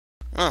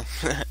Oh,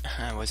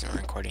 I wasn't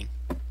recording.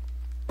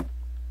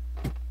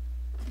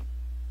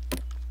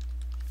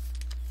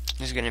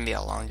 This is gonna be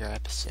a longer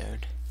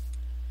episode,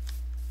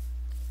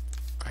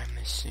 I'm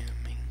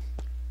assuming.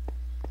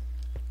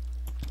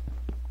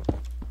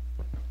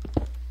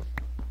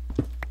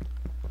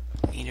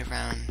 Need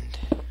around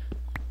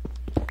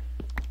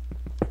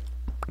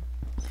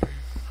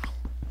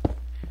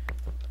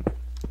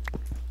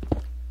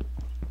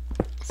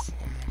four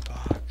more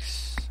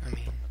blocks.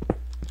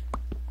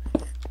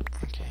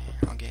 Okay,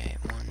 I'll get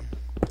 1,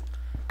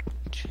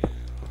 2,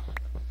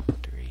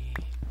 3,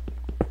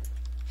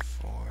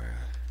 4,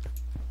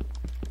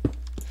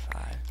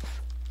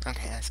 5.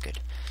 Okay, that's good.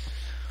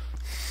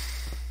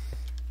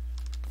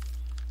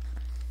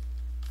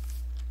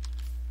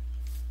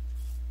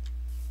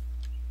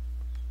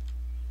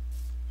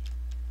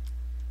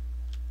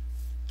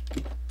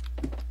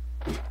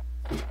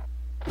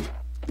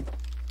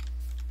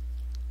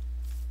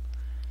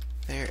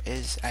 There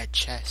is a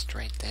chest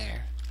right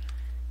there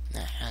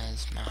that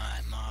has my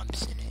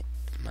mobs in it,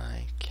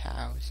 my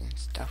cows and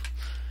stuff.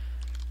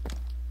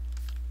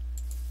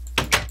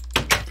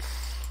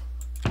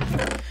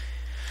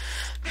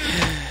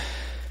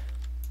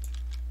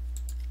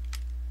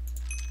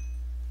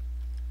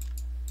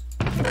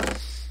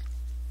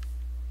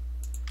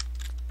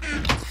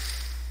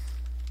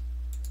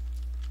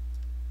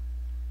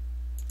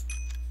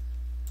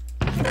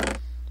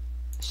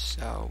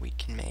 So we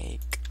can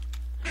make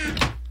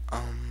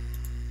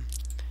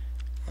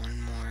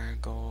one more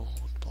gold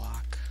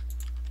block.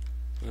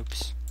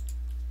 Oops.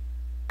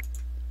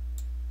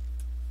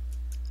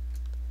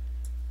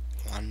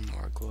 One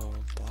more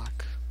gold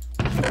block.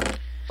 And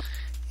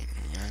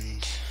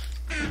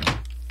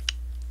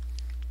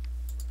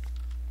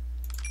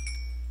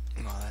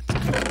while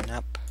that's cooking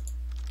up,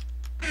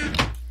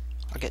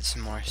 I'll get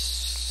some more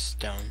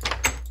stone.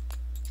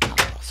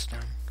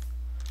 Cobblestone.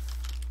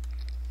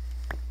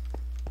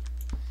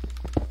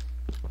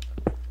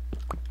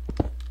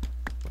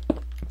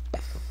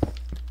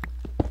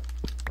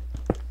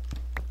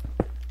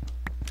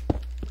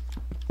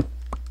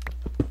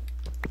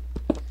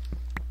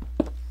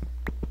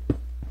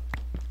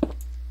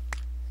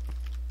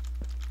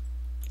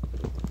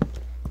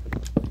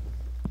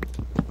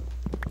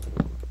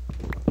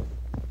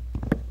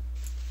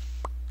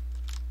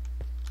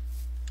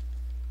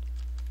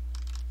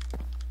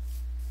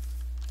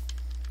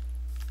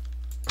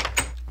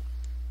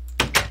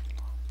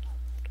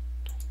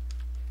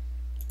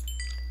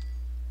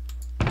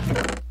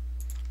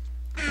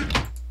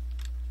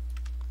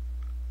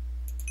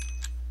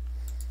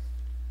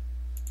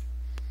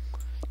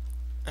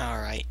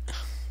 Alright.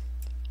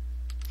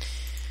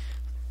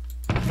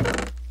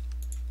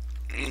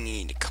 We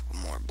need a couple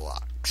more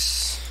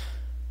blocks.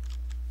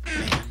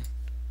 Man.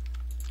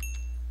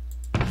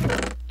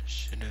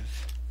 Should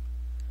have.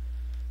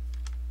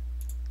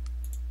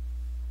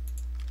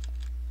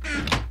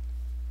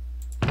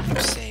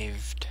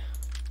 Saved.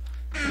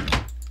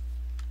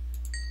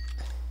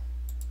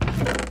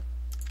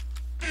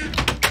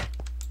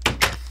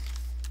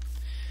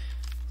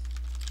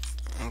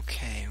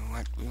 Okay,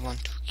 what we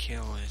want to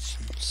kill is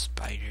some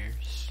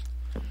spiders.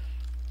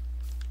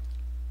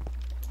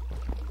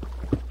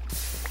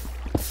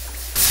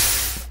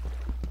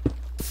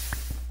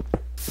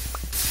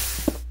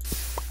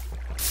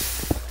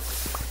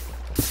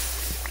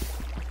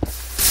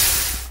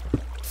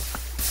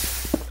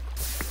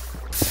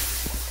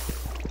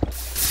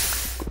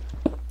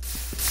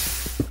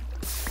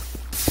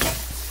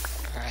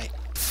 Alright,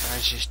 I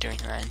was just doing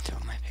that until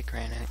my pick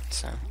ran out,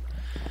 so.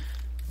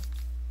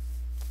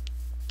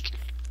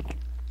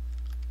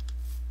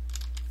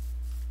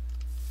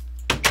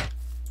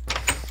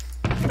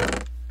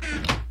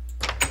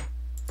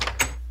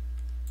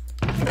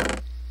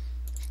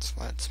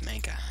 Let's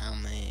make a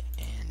helmet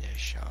and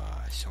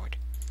a sword.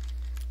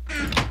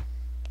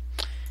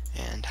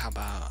 And how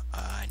about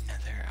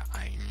another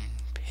iron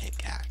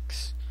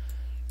pickaxe?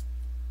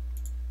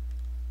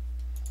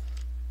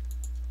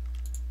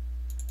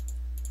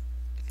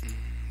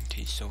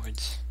 Two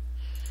swords.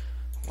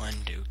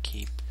 One to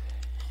keep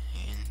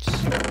in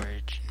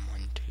storage and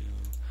one to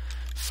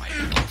fight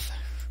with.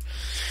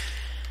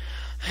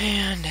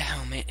 And a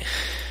helmet.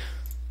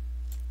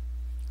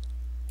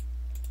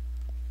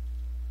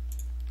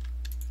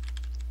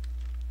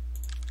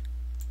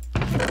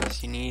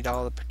 You need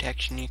all the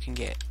protection you can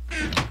get.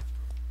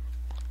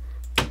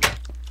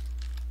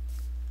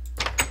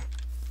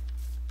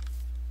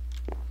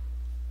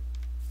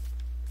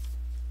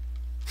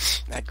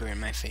 That grew in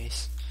my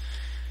face.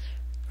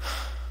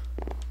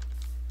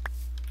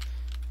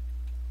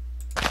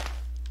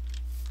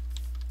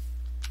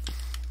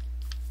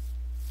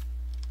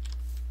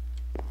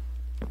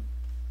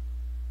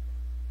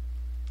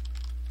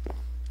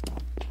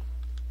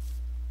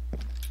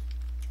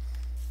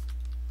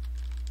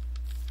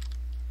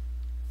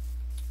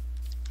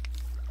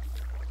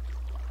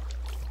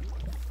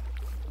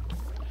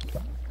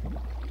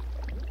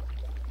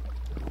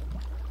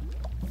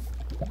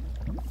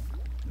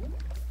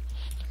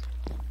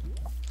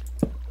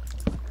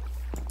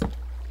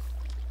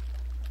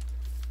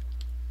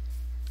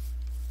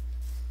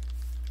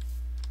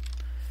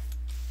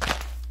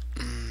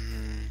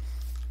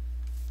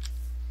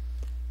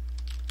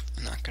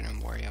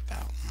 worry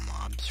about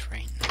mobs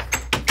right now.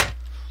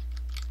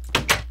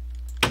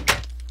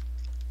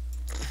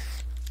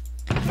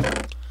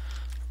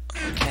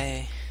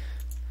 Okay,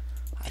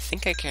 I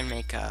think I can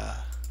make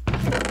a...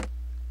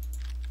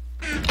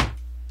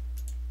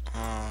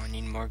 Oh, I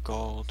need more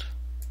gold.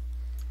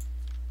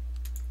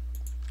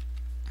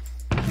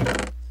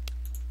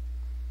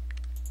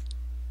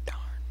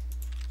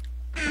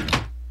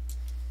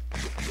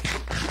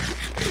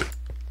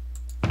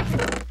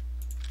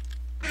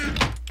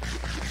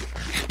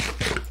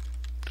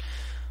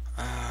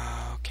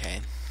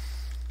 Okay.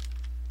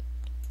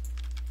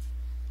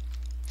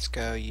 Let's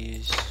go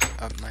use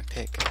up my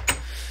pick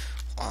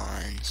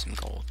on some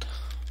gold.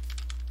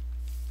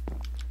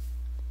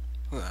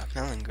 Ooh, a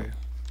melon grew.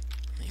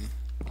 I mean,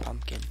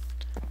 pumpkin.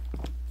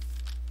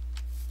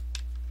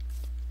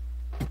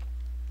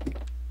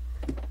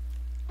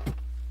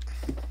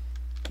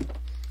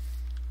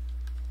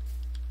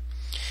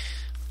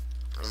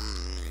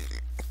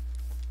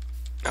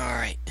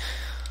 Alright.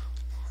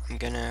 I'm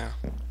gonna...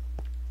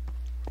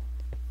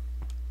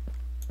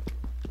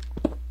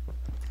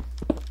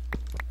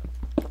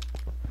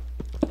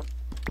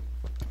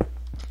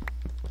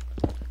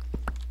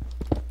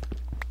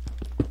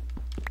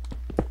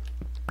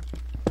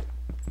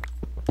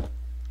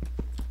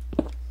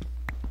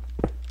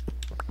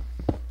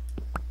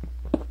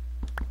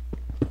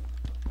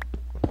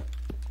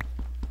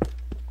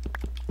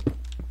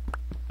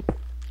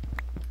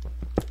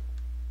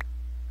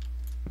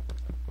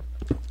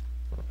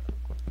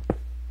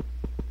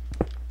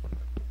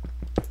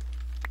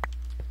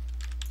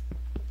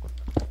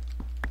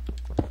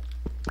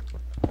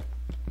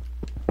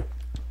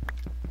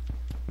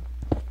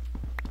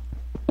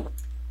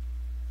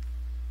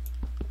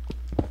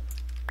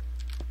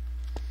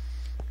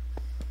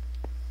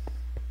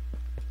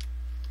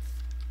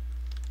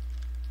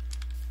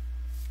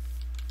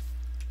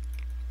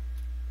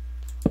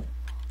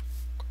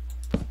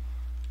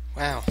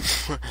 Wow,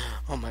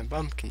 all my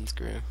pumpkins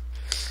grew.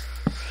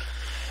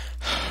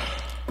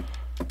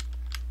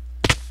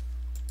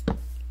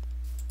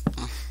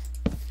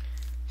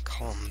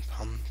 Call him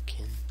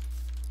pumpkin.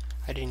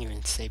 I didn't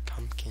even say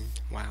pumpkin.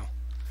 Wow.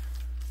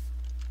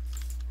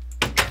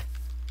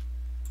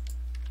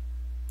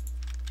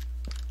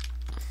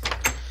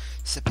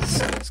 This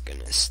episode's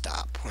gonna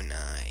stop when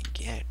I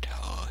get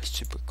a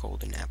super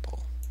golden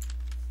apple.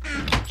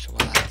 So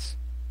while that's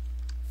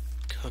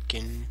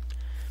cooking,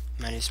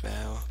 might as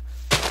well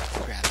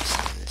grab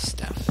some of this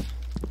stuff.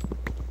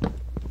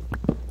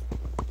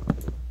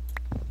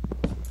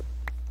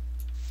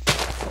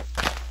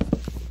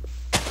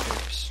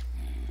 Oops.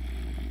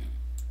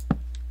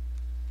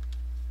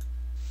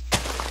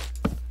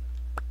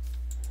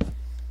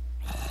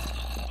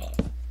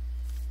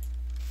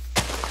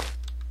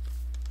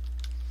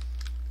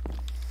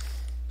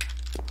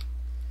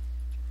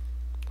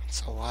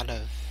 It's a lot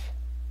of...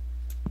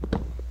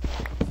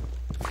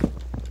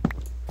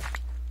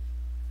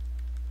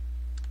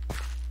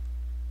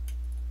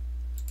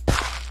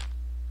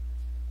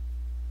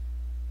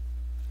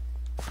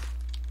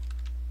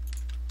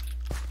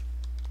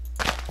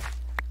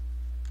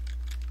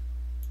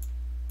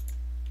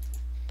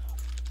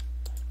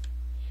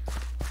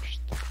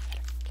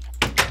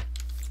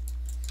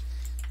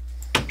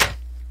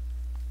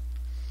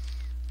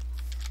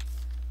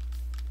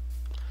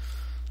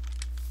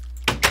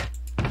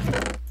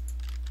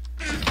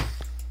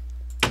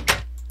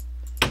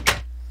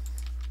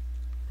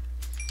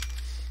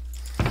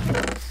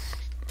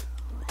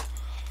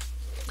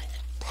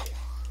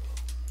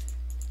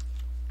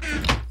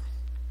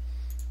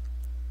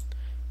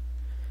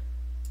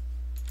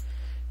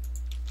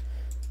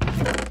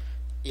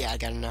 Yeah, I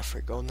got enough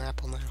for golden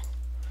apple now.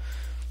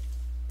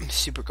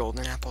 Super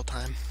golden apple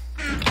time.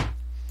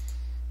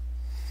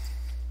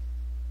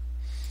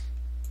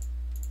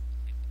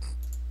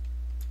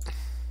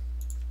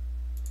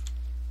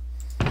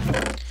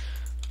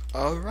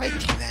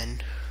 Alrighty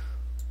then.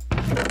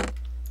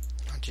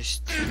 I'll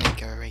just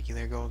make a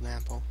regular golden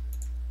apple.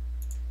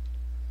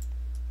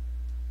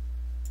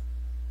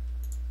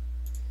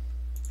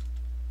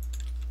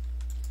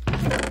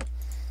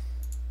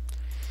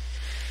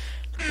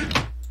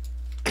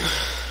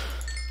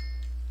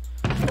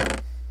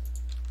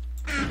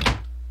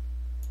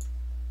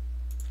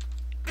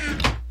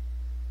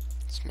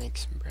 Let's make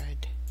some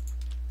bread.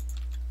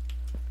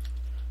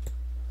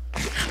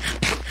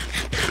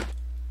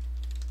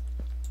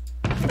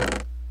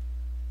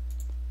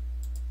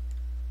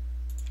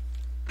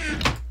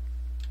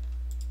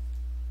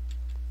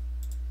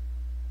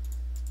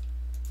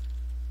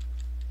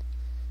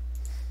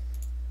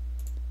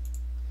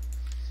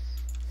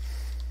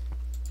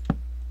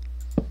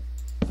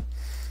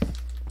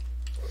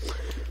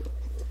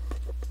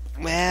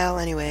 Well,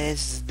 anyways,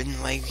 this has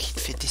been like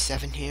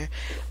 57 here.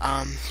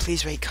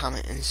 Please rate,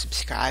 comment, and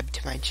subscribe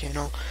to my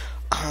channel.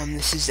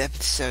 This is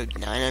episode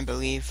 9, I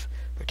believe,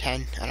 or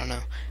 10, I don't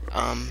know.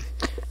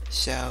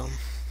 So,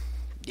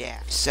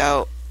 yeah.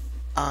 So,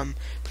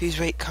 Please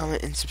rate,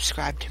 comment, and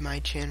subscribe to my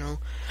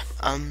channel.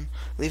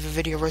 Leave a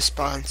video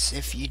response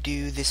if you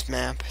do this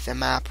map. The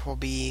map will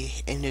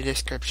be in the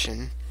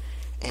description,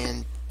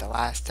 and the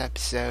last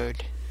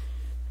episode,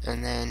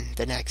 and then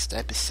the next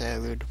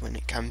episode when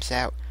it comes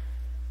out.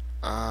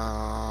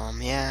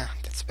 Yeah,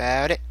 that's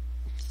about it.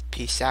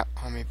 Peace out,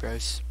 homie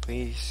bros.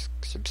 Please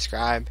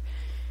subscribe.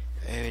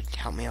 It would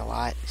help me a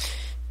lot.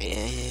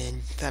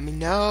 And let me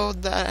know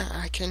that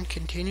I can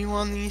continue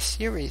on these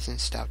series and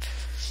stuff.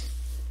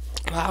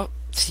 Well,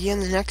 see you in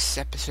the next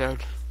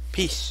episode.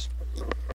 Peace.